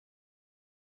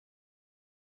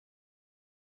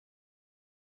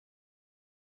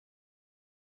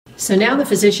So now the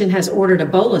physician has ordered a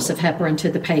bolus of heparin to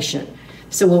the patient.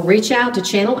 So we'll reach out to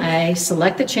channel A,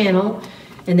 select the channel,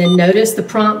 and then notice the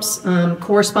prompts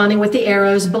corresponding with the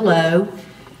arrows below.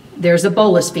 There's a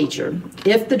bolus feature.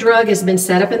 If the drug has been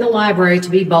set up in the library to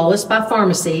be bolus by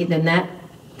pharmacy, then that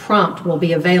prompt will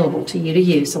be available to you to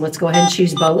use. So let's go ahead and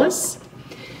choose bolus.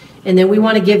 And then we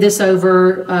want to give this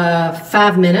over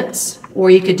 5 minutes,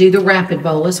 or you could do the rapid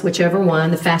bolus, whichever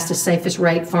one, the fastest, safest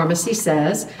rate pharmacy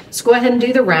says. So go ahead and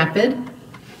do the rapid.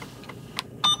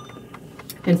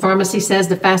 And pharmacy says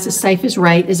the fastest, safest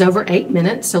rate is over 8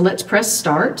 minutes. So let's press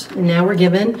start. And now we're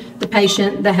giving the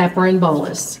patient the heparin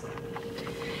bolus.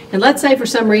 And let's say for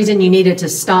some reason you needed to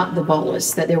stop the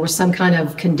bolus, that there was some kind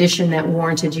of condition that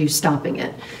warranted you stopping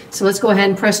it. So let's go ahead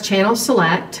and press channel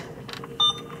select.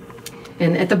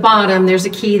 And at the bottom, there's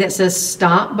a key that says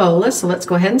stop bolus. So let's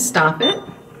go ahead and stop it.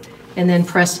 And then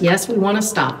press yes, we want to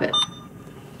stop it.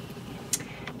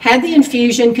 Had the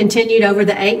infusion continued over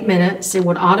the 8 minutes, it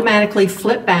would automatically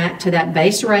flip back to that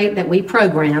base rate that we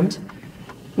programmed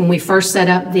when we first set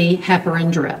up the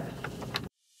heparin drip.